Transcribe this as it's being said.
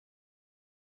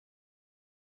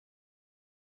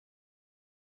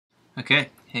Okay,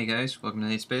 hey guys, welcome to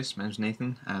Nate Space. My name's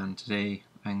Nathan, and today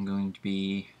I'm going to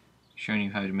be showing you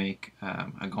how to make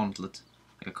a gauntlet,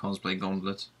 like a cosplay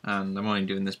gauntlet. And I'm only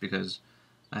doing this because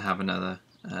I have another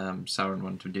Sauron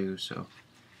one to do, so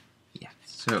yeah.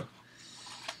 So,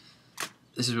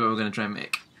 this is what we're going to try and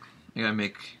make. I'm going to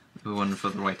make the one for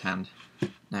the right hand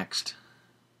next.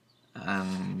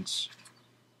 And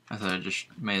I thought I just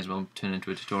may as well turn it into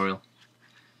a tutorial.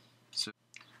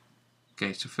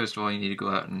 Okay, so first of all you need to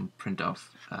go out and print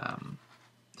off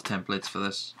the templates for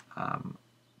this.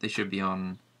 They should be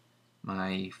on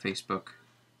my Facebook.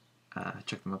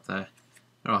 Check them up there.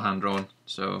 They're all hand drawn,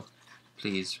 so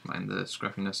please mind the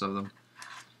scruffiness of them.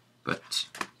 But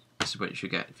this is what you should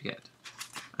get if you get it.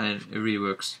 And it really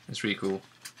works. It's really cool.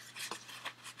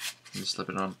 You just slip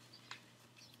it on.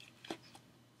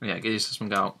 Yeah, get yourself some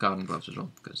garden gloves as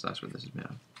well, because that's what this is made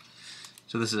of.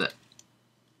 So this is it.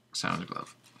 Sauron's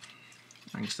glove.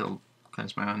 I can still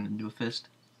clench my hand and do a fist.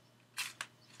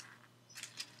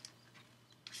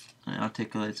 And it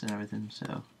articulates and everything,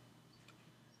 so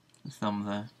the thumb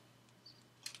there.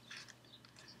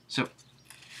 So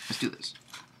let's do this.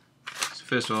 So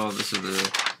first of all, this is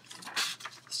the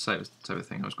type of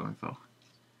thing I was going for.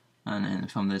 And then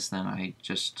from this then I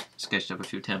just sketched up a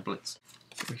few templates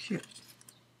over here.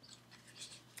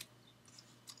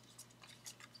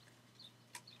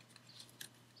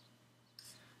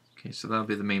 Okay, so that'll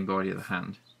be the main body of the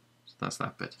hand. So that's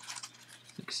that bit.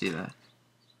 You can see there.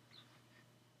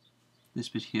 This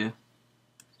bit here,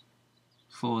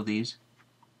 4 of these,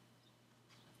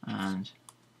 and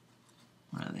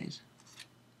one of these.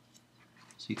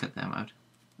 So you cut them out,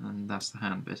 and that's the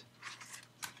hand bit.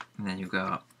 And then you've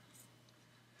got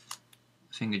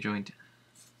a finger joint.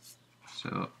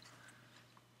 So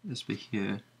this bit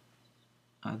here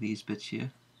are these bits here.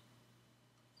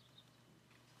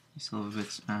 These silver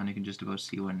bits, and you can just about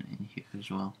see one in here as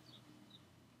well.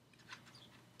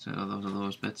 So those are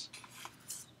those bits.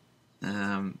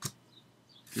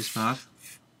 This part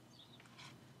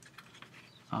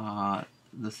are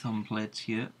the thumb plates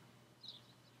here.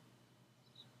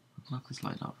 Knock this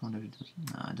light off. I wonder if it does.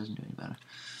 No, it doesn't do any better.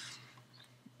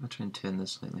 I'll try and turn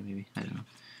this slightly, maybe. I don't know.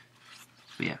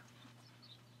 But yeah,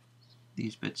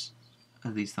 these bits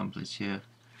are these thumb plates here.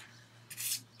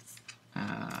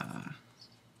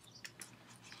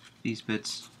 These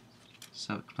bits,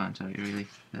 self-explanatory really,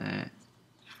 they're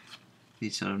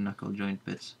these sort of knuckle joint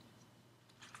bits,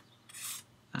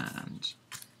 and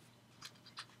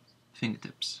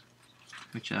fingertips,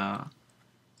 which are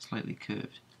slightly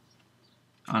curved.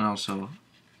 And also,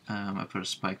 I put a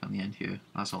spike on the end here,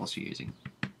 that's also using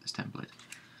this template.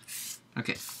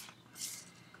 Okay,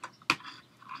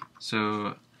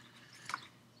 so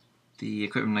the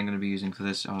equipment I'm going to be using for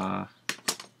this are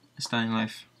a styling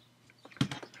knife,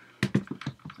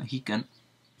 a heat gun,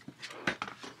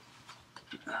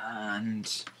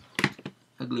 and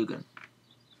a glue gun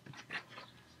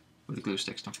with a glue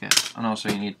stick stuck in. And also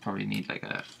you probably need like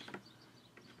a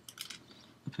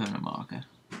permanent marker.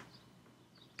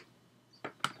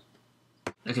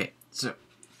 Okay, so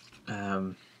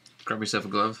grab yourself a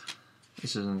glove.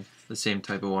 This is the same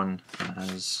type of one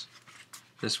as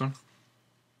this one.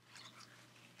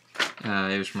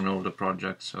 It was from an older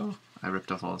project, so I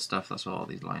ripped off all the stuff. That's what all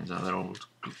these lines are. They're old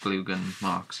glue gun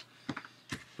marks.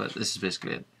 But this is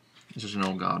basically it. It's just an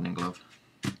old gardening glove.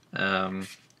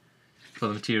 For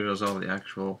the materials of the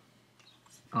actual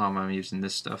arm, I'm using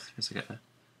this stuff. It's like a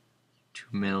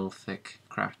 2mm thick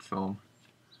craft foam.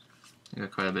 I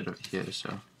got quite a bit of it here,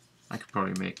 so I could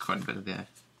probably make quite a bit of the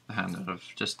hand out of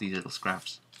just these little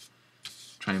scraps.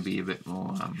 Try and be a bit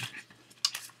more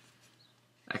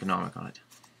economic on it.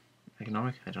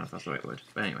 Economic? I don't know if that's the right word,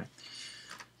 but anyway.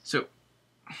 So,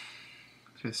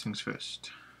 first things first.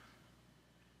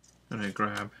 I'm going to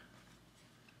grab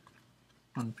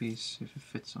one piece, if it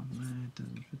fits on there, it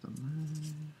doesn't fit on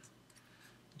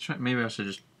there. Maybe I should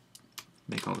just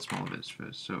make all the small bits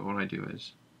first. So what I do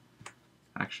is,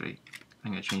 actually,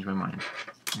 I'm going to change my mind.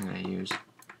 I'm going to use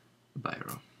a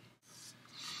biro.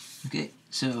 Okay,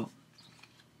 so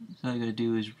all you got to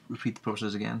do is repeat the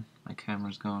process again. My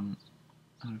camera's gone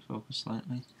out of focus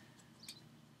slightly.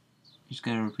 Just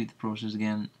got to repeat the process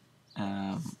again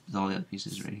with all the other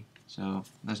pieces ready. So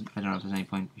I don't know if there's any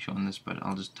point in showing this, but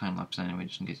I'll just time lapse anyway,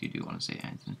 just in case you do want to say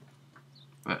anything.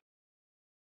 But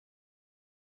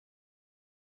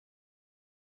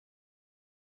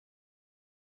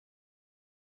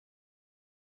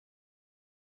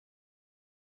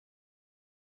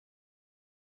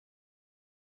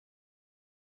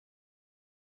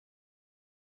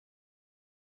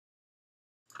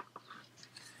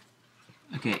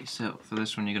okay, so for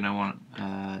this one you're going to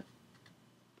want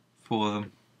 4 of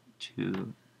them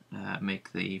to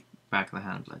make the back of the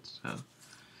handlet. So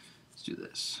let's do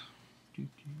this.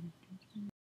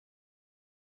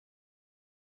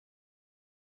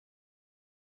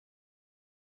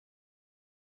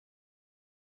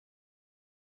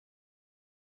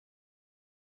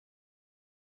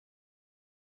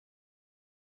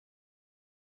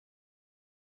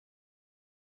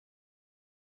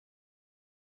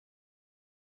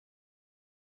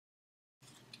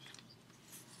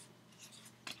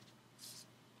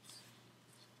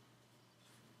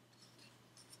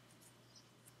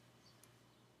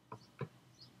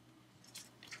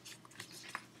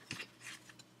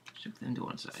 Shift them to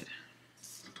one side.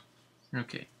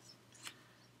 Okay.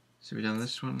 So we've done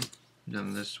this one, we've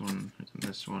done this one, we've done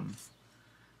this one.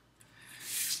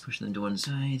 Push them to one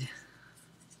side.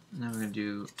 Now we're going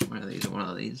to do one of these and one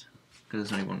of these, because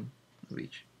there's only one of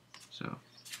each. So.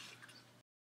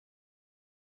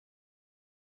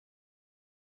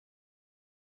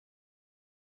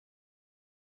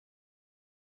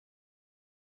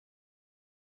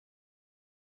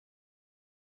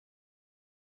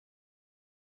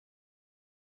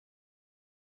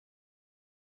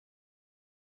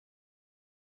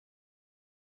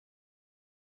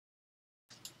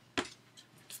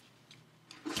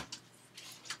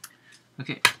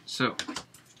 Okay, so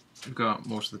we've got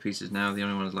most of the pieces now. The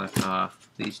only ones left are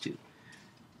these two.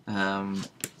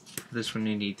 This one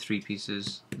you need 3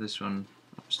 pieces. This one,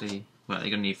 obviously, well, you're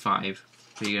going to need 5,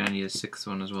 but you're going to need a 6th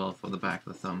one as well for the back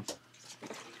of the thumb,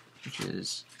 which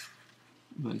is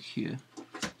right here.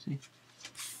 See?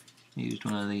 I used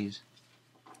one of these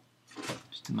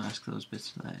just to mask those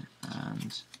bits there,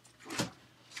 and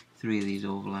 3 of these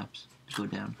overlaps to go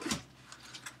down.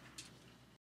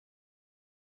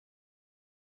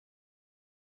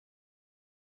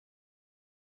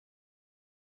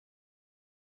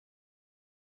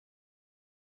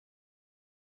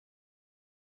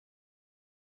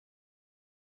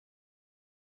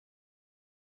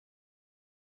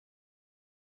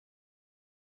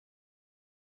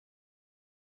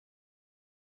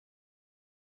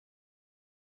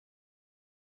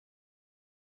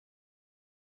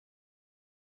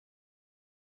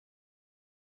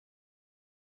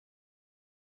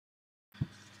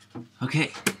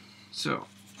 Okay, so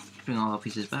bring all our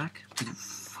pieces back.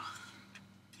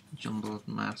 Jumbled,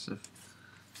 massive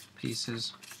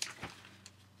pieces.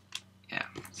 Yeah,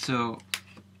 so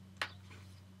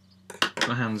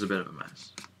my hand's a bit of a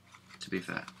mess, to be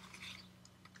fair.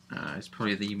 It's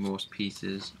probably the most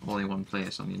pieces all in one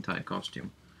place on the entire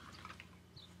costume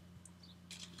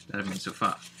that I've made so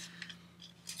far.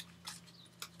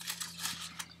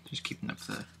 Just keeping up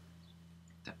the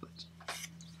templates.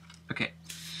 Okay.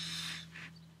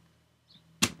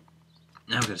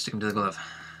 Now we've got to stick them to the glove.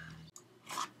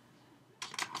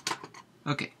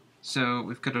 Okay, so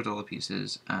we've cut out all the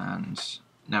pieces and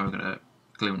now we're going to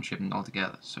glue and ship them all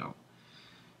together. So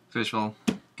first of all,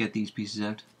 get these pieces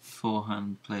out, 4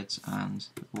 hand plates and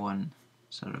 1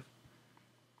 sort of,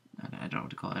 I don't know what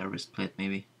to call it, a wrist plate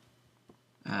maybe.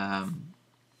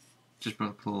 Just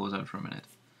pull those out for a minute.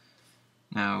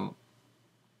 Now,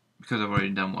 because I've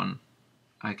already done one,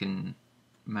 I can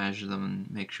measure them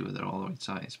and make sure they're all the right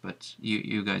size, but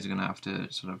you guys are going to have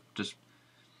to sort of just,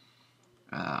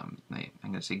 I'm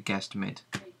going to say guesstimate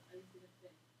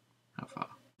how far.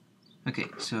 Okay,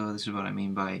 so this is what I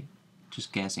mean by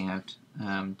just guessing out,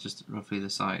 just roughly the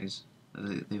size.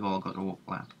 They've all got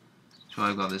overlap. So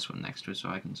I've got this one next to it so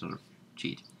I can sort of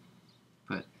cheat,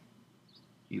 but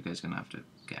you guys are going to have to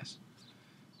guess.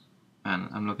 And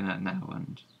I'm looking at it now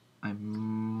and I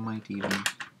might even,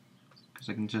 because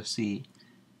I can just see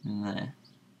in there,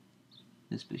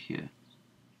 this bit here.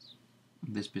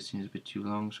 This bit seems a bit too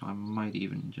long, so I might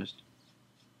even just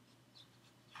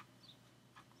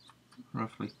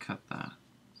roughly cut that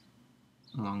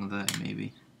along there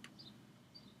maybe.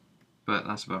 But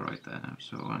that's about right there now,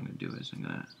 so what I'm going to do is I'm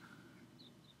going to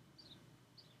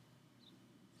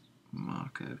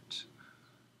mark out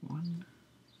 1,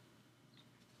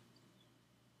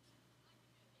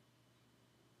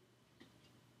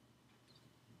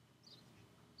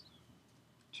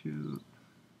 2,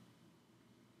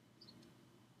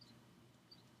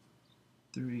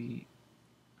 3,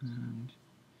 and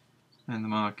the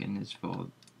marking is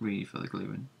really for the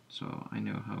gluing, so I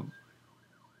know how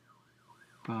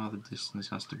far the distance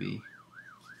has to be.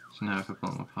 So now if I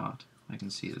pull them apart, I can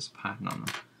see there's a pattern on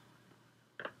them.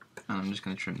 And I'm just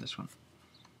going to trim this one.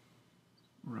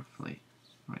 Roughly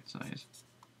right size.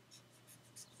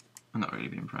 I'm not really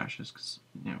being precious because,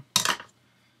 you know,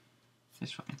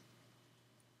 it's fine.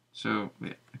 So,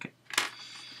 yeah, okay.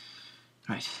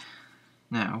 Right.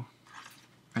 Now,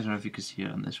 I don't know if you can see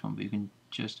it on this one, but you can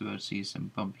just about see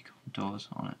some bumpy contours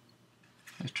on it.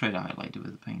 I've tried to highlight it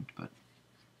with the paint, but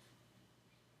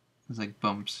there's like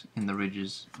bumps in the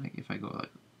ridges. Like if I go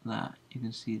like that, you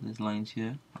can see there's lines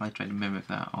here. I tried to mimic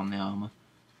that on the armor,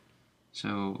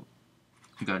 so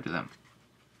you gotta do them.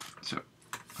 So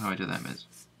how I do them is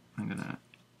I'm gonna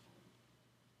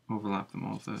overlap them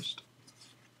all first.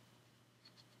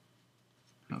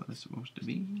 How that's supposed to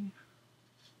be,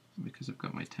 because I've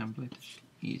got my template, it's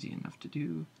easy enough to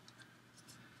do.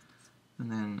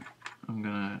 And then I'm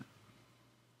gonna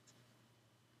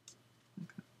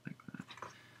like that.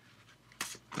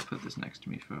 I'll put this next to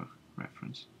me for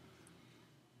reference.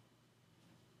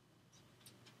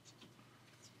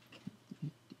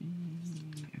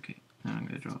 Okay, now I'm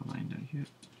gonna draw a line down here.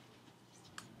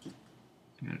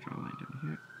 I'm gonna draw a line down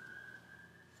here,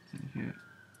 down here,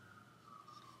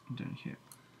 and down here.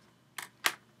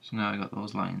 So now I got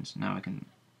those lines. Now I can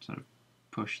sort of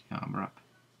push the armor up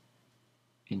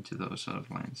into those sort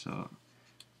of lines. So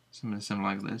something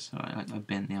similar like this. So I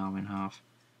bend the arm in half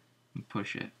and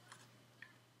push it,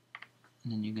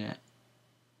 and then you get,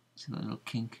 see that little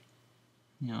kink,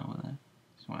 you know, over there.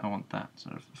 So I want that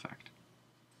sort of effect.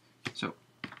 So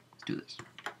let's do this.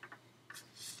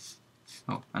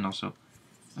 Oh, and also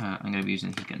I'm going to be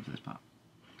using the heat gun for this part,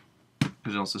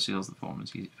 because it also seals the form and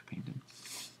it's easy for painting.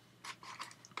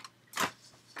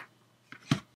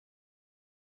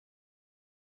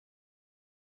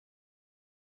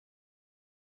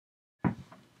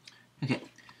 Okay,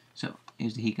 so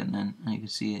here's the heat gun then, and you can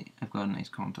see I've got a nice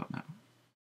contour now.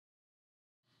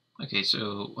 Okay,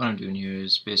 so what I'm doing here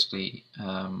is basically,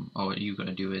 or what you've got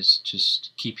to do is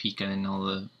just keep heat gunning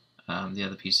all the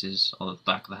other pieces, all at the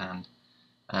back of the hand,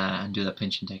 and do that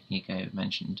pinching technique I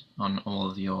mentioned on all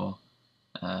of your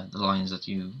the lines that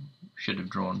you should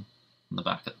have drawn on the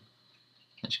back of them.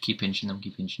 And just keep pinching them,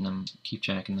 keep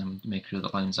checking them to make sure the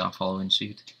lines are following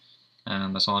suit,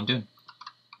 and that's all I'm doing.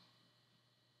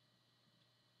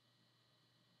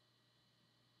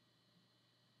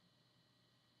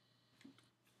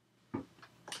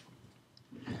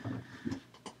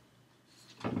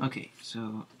 Okay,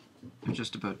 so I've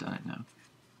just about done it now.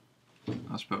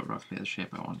 That's about roughly the shape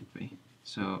I want it to be.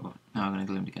 So now I'm going to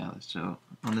glue them together. So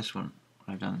on this one,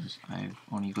 what I've done is I've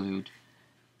only glued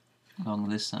along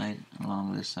this side and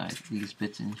along this side. These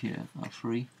bits in here are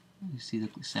free. You see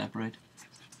that they separate.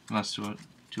 And that's to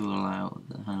allow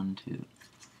the hand to,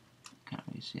 can't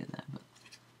really see it there,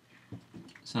 but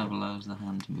sort of allows the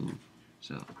hand to move.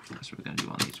 So that's what we're going to do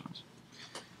on these ones.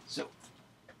 So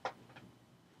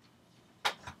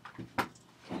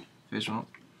first of all,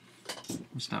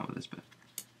 we'll start with this bit.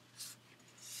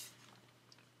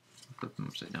 I'll flip them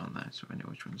upside down there so I know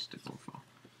which ones to go for.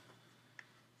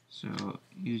 So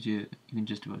you can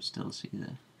just about still see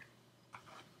the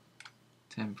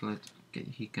template, get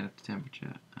your heat gun up to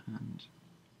temperature, and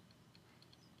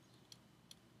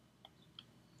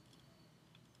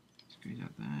squeeze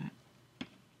out there.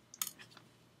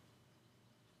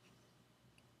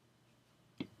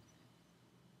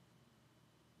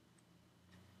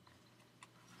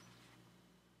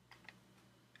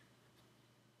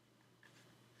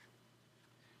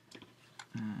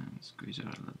 And squeeze out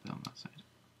a little bit on that side.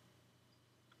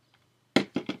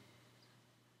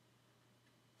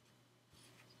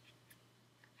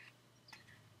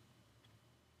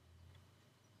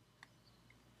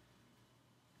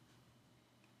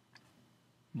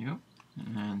 There you go.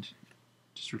 And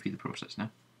just repeat the process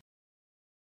now.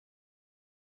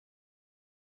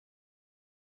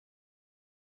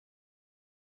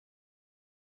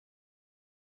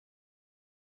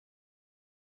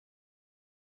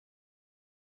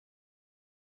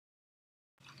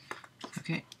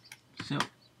 Okay, so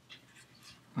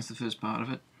that's the first part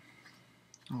of it,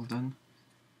 all done.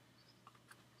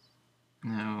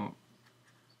 Now,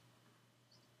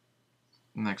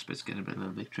 the next bit's getting a little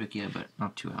bit trickier, but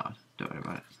not too hard, don't worry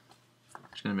about it.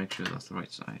 Just going to make sure that's the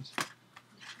right size.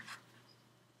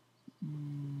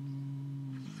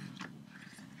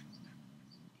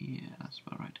 Yeah, that's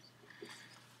about right.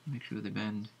 Make sure they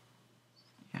bend.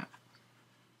 Yeah.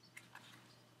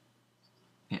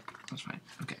 Yeah, that's fine.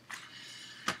 Okay.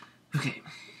 Okay.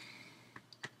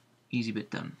 Easy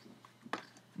bit done.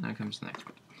 Now comes the next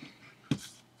bit.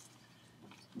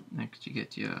 Next you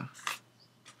get your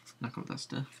knuckle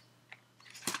duster.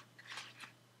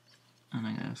 And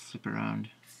I'm going to flip around.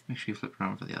 Make sure you flip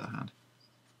around for the other hand.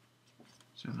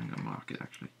 So I'm going to mark it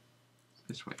actually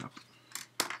this way up.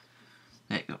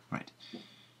 There you go, right.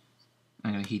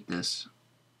 I'm going to heat this.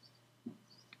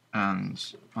 And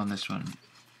on this one,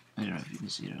 I don't know if you can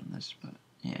see it on this, but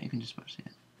yeah, you can just about see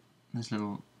it. There's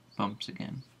little bumps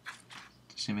again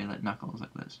to simulate knuckles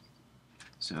like this.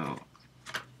 So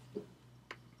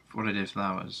what I did for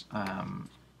that was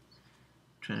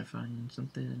trying to find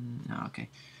something. Oh, okay.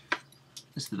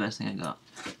 This is the best thing I got.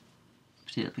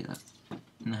 Potato peeler.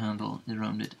 And the handle is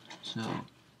rounded, so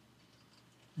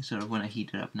sort of when I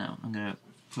heat it up now, I'm gonna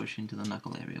push into the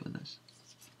knuckle area with this.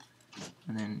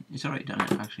 And then it's already done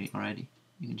it actually already.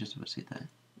 You can just about see it there.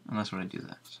 And that's what I do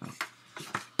that. So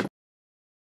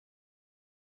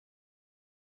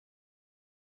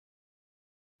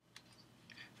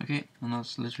okay, and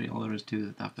that's literally all there is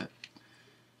to that bit.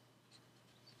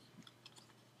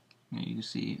 And you can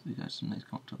see we got some nice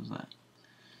contours there.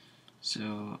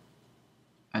 So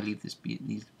I leave these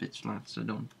bits flat so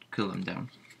don't curl them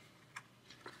down.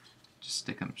 Just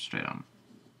stick them straight on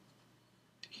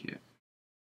here.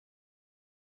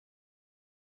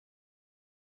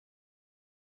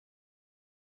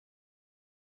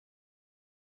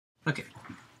 Okay,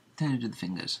 then I do the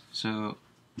fingers. So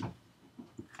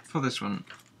for this one,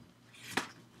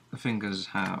 the fingers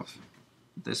have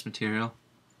this material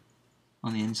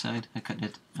on the inside. I cut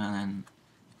it and then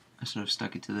I sort of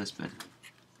stuck it to this bit.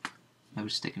 I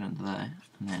would stick it under there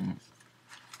and then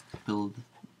build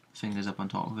fingers up on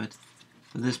top of it.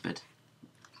 But this bit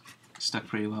stuck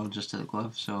pretty well just to the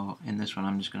glove, so in this one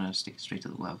I'm just going to stick it straight to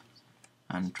the glove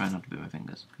and try not to burn my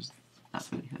fingers because that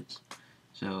really hurts.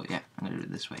 So yeah, I'm going to do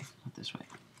it this way, not this way.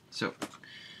 So,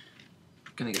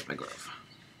 I'm going to get my glove.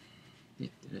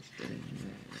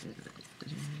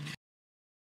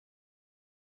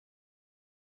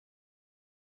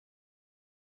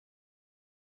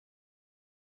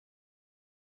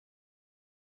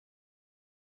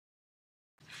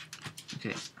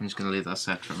 Okay, I'm just going to leave that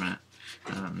set for a minute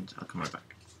and I'll come right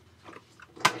back.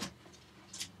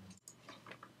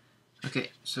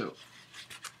 Okay, so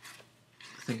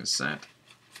the thing is set.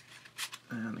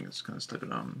 And I'm just going to slip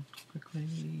it on quickly.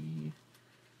 And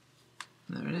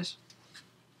there it is.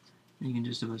 And you can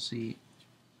just about see,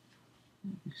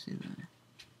 you see there,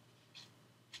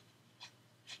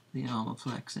 the arm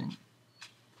flexing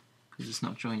because it's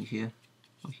not joined here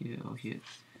or here or here.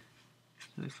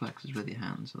 So it flexes with your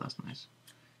hand, so that's nice.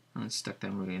 And it's stuck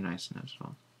down really nice now as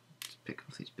well. Just pick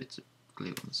off these bits of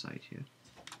glue on the side here.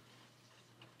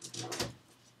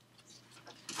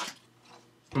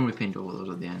 When we paint all those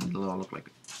at the end, it'll all look like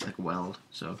a weld,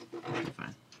 so it'll be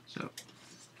fine. So,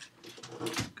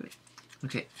 good.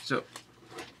 Okay, so,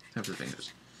 time for the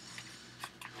fingers.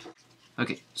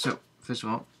 Okay, so, first of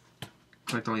all,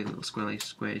 collect all your little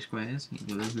squares.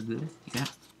 Yeah,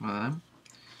 one of them.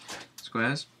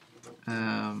 Squares.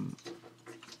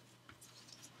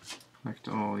 Collect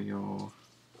all your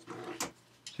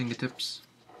fingertips.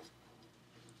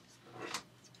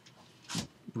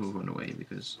 Move one away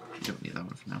because you don't need that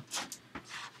one for now.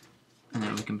 And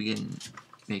then we can begin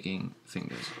making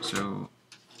fingers. So,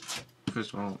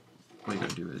 first of all, what you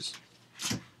gotta do is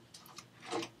you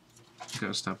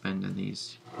gotta start bending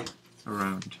these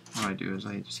around. What I do is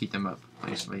I just heat them up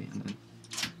nicely and then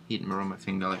heat them around my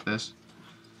finger like this.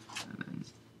 And then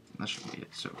that should be it.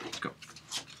 So, let's go.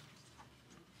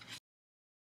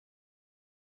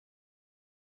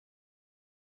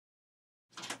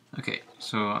 Okay,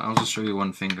 so I'll just show you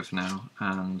one finger for now,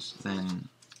 and then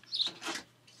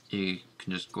you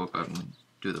can just go about and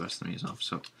do the rest of them yourself.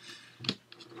 So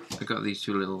I've got these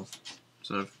two little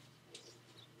sort of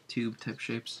tube type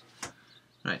shapes.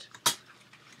 Right.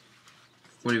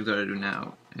 What you've got to do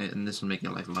now, and this will make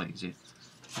your life a lot easier,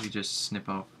 you just snip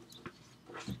off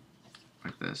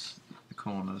like this, the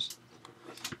corners.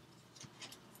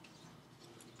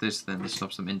 This then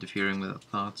stops them interfering with other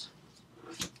parts.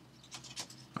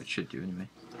 It should do anyway.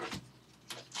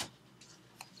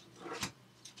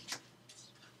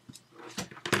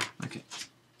 Okay,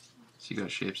 so you got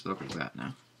shapes that look like that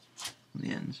now on the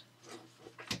ends.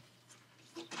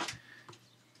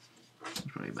 That's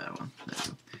probably a bad one. There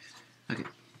we go. Okay,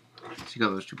 so you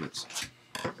got those two bits.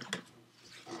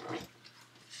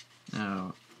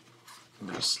 Now I'm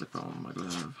gonna slip on my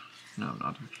glove. No, I'm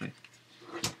not actually.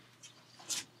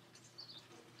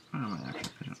 Oh, am I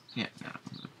actually? I don't. Yeah, no,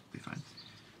 it'll be fine.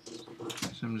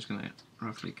 So I'm just going to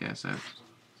roughly guess out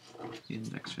the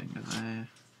index finger there.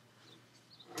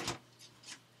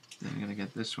 Then I'm going to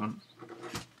get this one,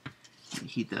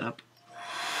 heat that up,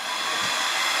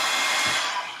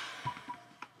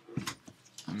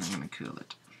 and I'm going to curl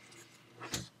it.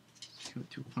 Curl it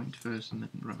to a point first and then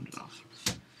round it off.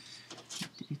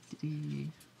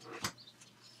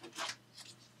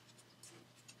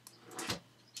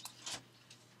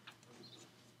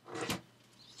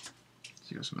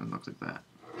 So you got something that looks like that.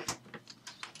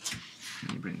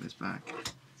 And you bring this back,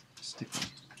 stick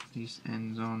these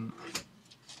ends on,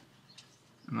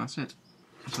 and that's it.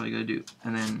 That's all you gotta do.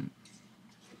 And then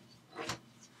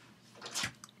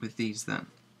with these then,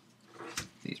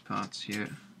 these parts here,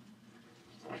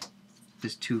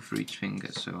 there's 2 for each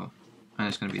finger, so and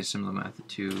it's going to be a similar method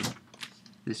to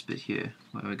this bit here,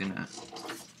 where we're going to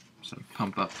sort of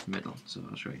pump up the middle, so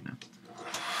I'll show you now.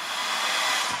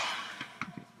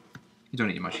 Okay. You don't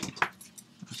need much heat,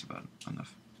 that's about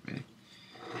enough, really.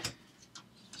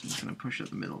 So I'm just going to push up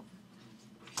the middle,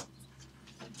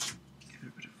 give it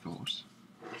a bit of force.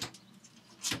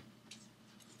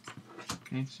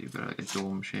 Okay, so you've got like a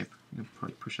dome shape. You can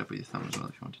probably push up with your thumb as well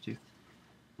if you wanted to.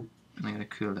 And I'm going to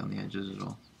curl down the edges as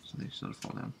well, so they sort of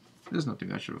fall down. There's not too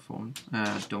much of a form,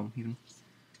 dome even.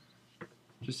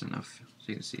 Just enough so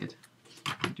you can see it.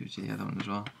 You can do it to the other one as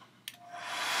well.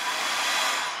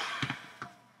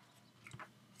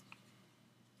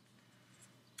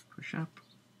 Push up,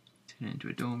 turn it into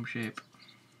a dome shape.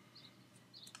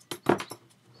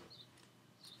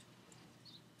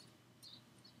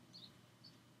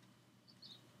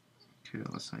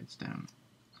 Curl the sides down.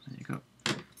 There you go.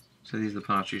 So these are the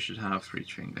parts you should have for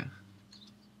each finger.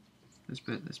 This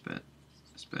bit, this bit,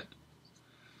 this bit,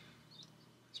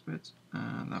 this bit,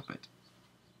 and that bit.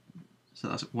 So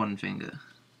that's 1 finger.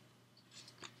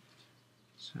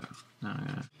 So now I'm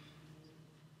gonna...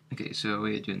 Okay, so a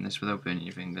way of doing this without burning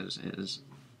your fingers is...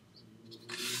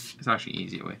 It's actually an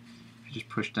easier way. If you just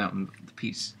push down the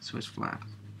piece so it's flat,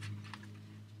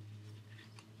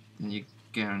 then you're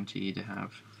guaranteed to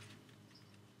have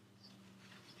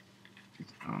it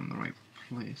on the right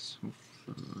place,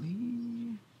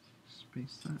 hopefully.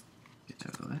 Space that, get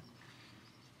out of there.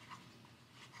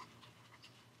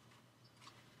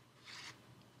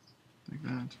 Like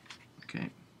that. Okay,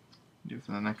 do it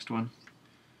for the next one.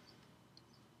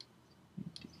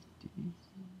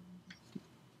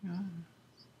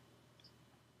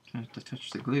 Try to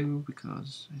touch the glue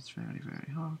because it's very,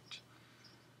 very hot.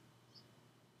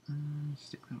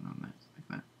 Stick that on there, like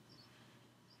that.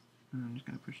 And I'm just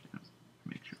going to push down,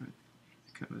 make sure it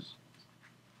covers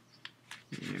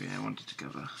the area I want it to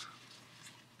cover.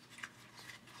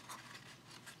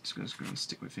 Just going to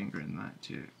stick my finger in that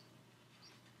to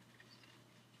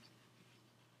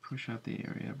push out the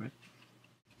area a bit.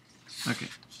 Okay.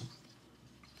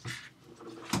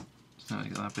 So now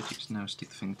you got that bit, you can now stick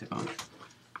the fingertip on.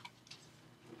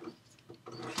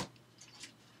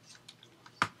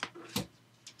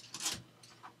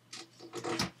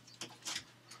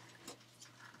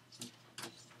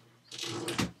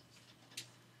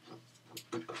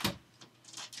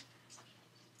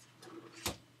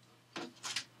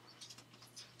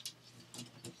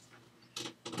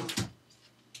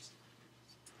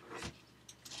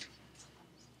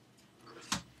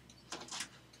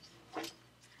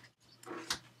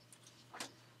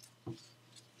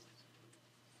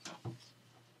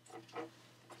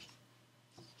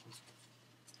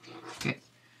 Okay,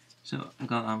 so I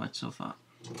got that much so far.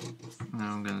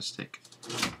 Now I'm going to stick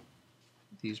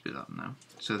these bits on now.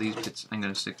 So these bits I'm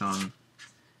going to stick on,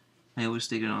 I always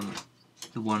stick it on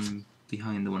the one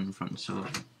behind the one in front, so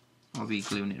I'll be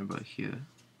gluing it about here,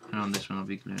 and on this one I'll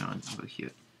be gluing it on about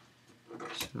here.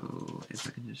 So if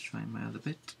I can just find my other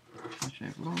bit, which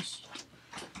I've lost.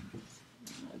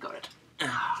 I got it.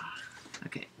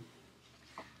 Okay.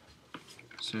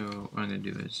 So what I'm going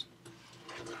to do is,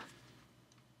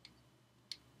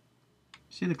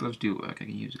 see, the gloves do work. I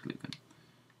can use a glue gun.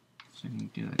 So I can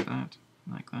do like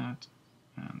that,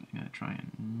 and I'm going to try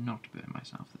and not burn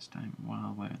myself this time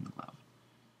while wearing the glove.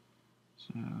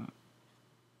 So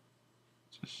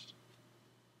just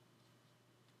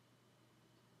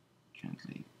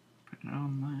gently put it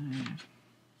on there.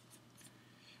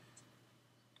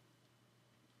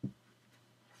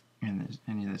 And there's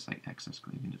any of this like excess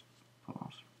glue you can just pull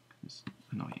off, because it's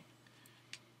annoying.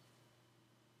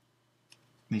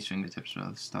 These fingertips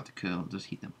will start to curl, just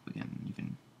heat them up again, and you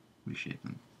can reshape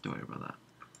them. Don't worry about that.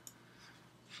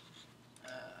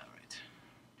 Right.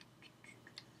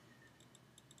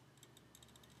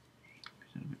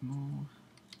 Push it a bit more.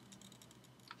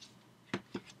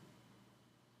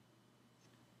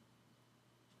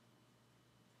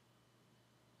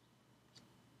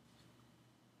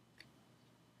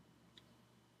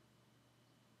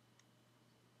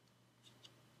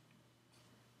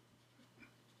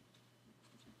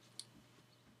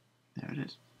 There it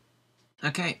is.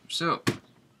 Okay, so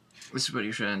this is what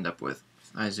you should end up with.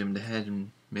 I zoomed ahead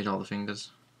and made all the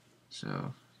fingers.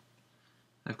 So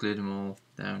I've glued them all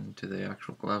down to the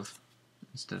actual glove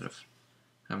instead of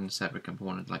having a separate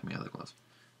component like my other glove.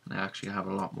 And I actually have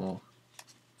a lot more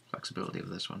flexibility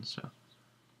with this one, so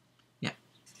yeah.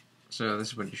 So this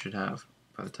is what you should have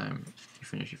by the time you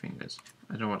finish your fingers.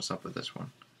 I don't know what's up with this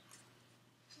one.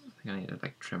 I think I need to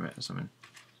like trim it or something.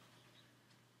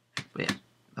 But yeah,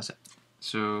 that's it.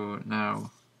 So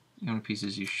now the only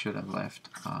pieces you should have left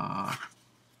are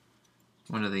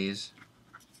one of these.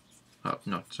 Oh,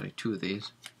 no, sorry, two of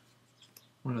these.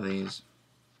 One of these.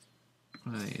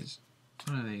 One of these.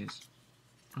 One of these.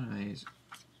 One of these.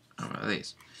 And one of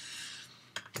these.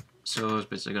 So those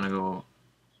bits are going to go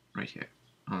right here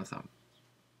on the thumb.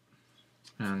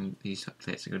 And these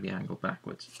plates are going to be angled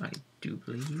backwards, I do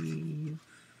believe.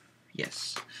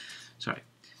 Yes. Sorry.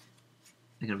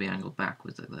 They're going to be angled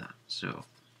backwards like that. So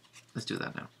let's do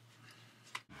that now.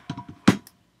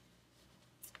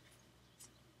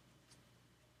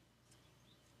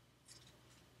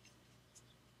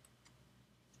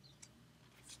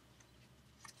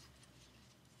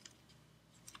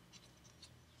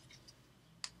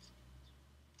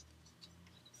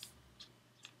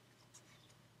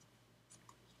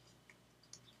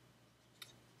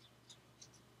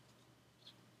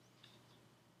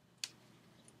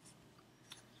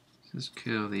 Let's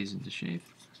curl these into shape.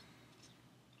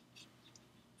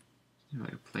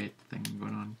 Like a plate thing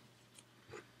going on.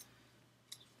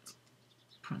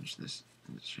 Punch this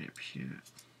into shape here.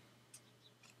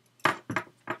 Sorry,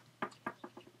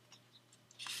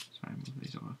 move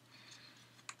these over.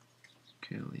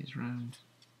 Curl these round.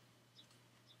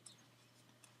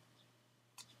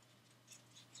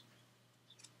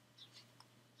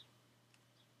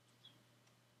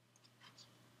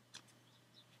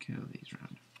 Curl these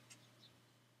round.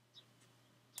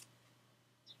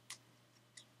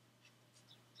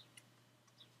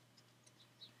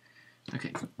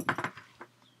 Okay,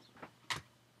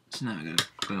 so now I'm going to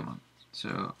glue them on.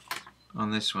 So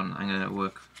on this one, I'm going to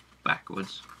work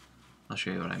backwards. I'll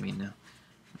show you what I mean now.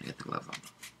 Let me get the glove on.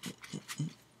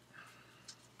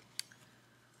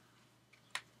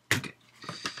 Okay,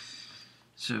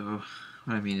 so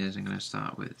what I mean is I'm going to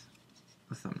start with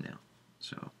the thumbnail.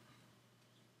 So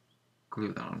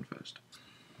glue that on first.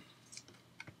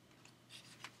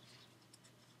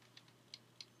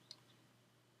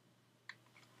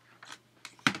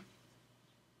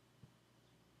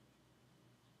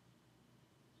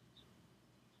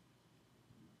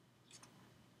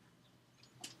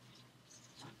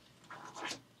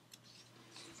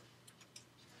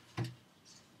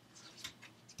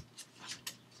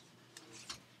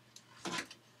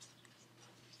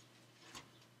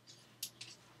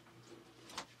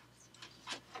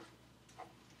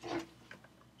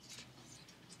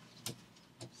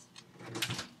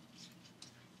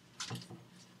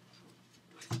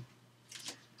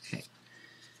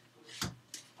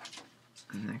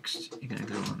 Next, you're going to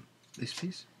glue on this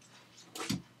piece,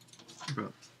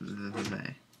 about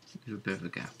there. There's a bit of a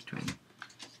gap between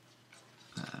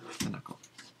the knuckle.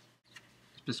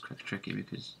 It's just quite tricky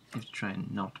because you have to try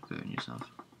and not burn yourself,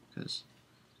 because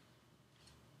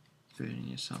burning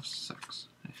yourself sucks.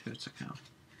 It hurts a cow.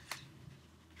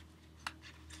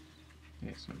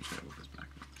 Okay, so I'm just going to work this back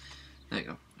now. There you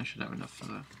go. I should have enough for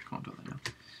the contour there now.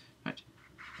 Right.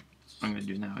 What I'm going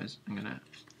to do now is I'm going to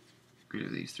glue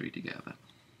these three together.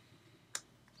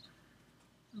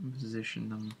 And position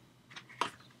them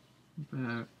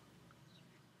about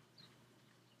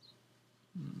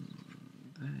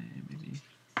there, maybe.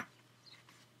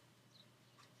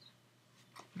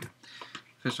 Yeah.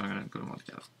 First I'm going to glue them all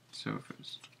together. So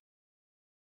first.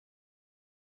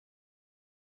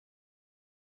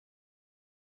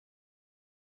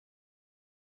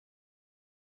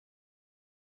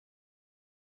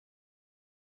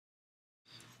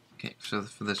 Okay, so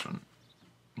for this one,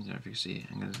 I don't know if you can see,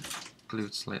 I'm going to glue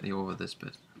it slightly over this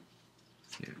bit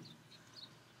here,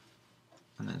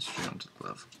 and then straight onto the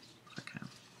glove if I can.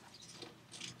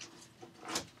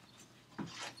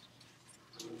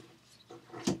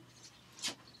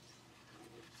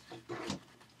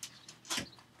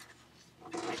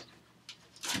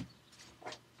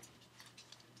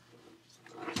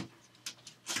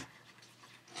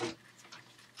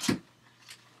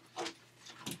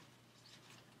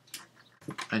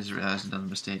 I just realised I've done a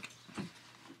mistake.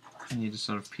 I need to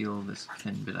sort of peel this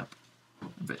thin bit up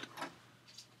a bit,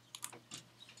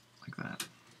 like that,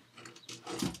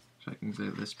 so I can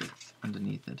glue this bit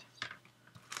underneath it.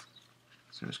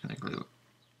 So I'm just going to glue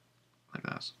like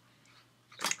that,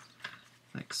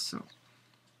 like so.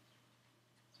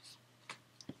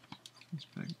 Let's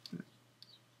back the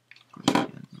glue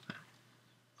again.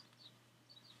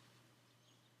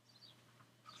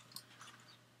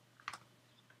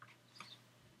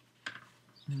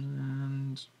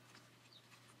 And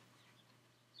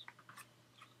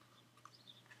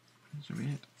this will be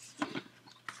it.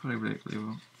 Probably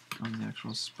glue on the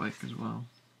actual spike as well.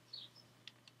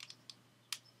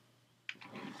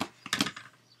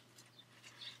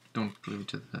 Don't glue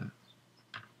to the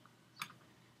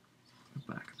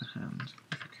back of the hand.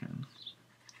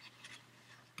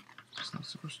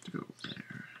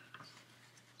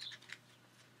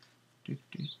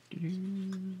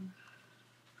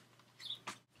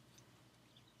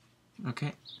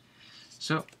 Okay,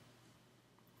 so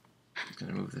I'm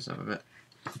going to move this up a bit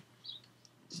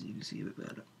so you can see a bit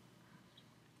better.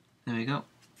 There we go.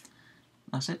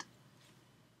 That's it.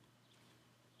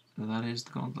 So that is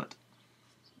the gauntlet.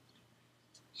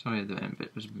 Sorry the end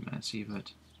bit was a bit messy,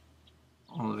 but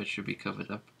all of it should be covered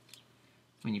up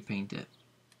when you paint it.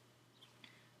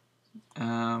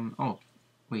 Oh,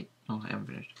 wait, no, I haven't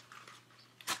finished.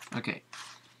 Okay,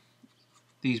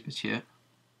 these bits here,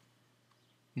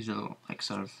 these are little, like,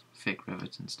 sort of fake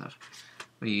rivets and stuff.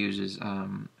 What I use is, I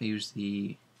use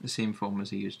the same foam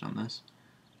as I used on this,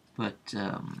 but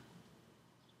I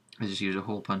just use a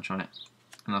hole punch on it,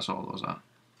 and that's all those are.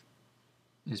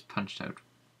 Is punched out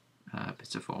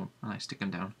bits of foam, and I stick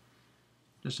them down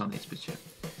just on these bits here.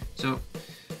 So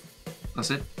that's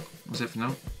it. That's it for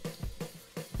now.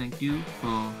 Thank you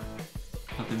for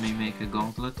helping me make a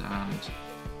gauntlet, and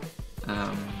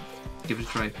give it a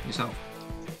try yourself.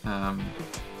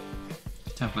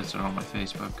 Templates are on my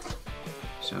Facebook,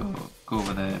 so go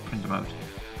over there, print them out,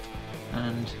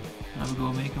 and have a go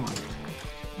at making one.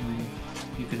 And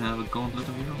you can have a gauntlet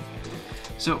of your own.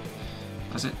 So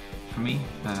that's it for me.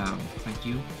 Thank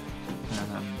you.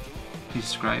 Please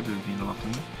subscribe, it would mean a lot to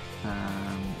me.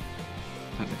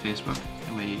 Like the Facebook,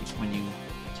 when you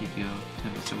take your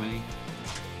templates away,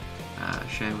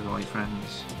 share with all your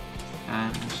friends,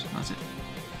 and that's it.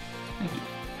 Thank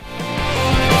you.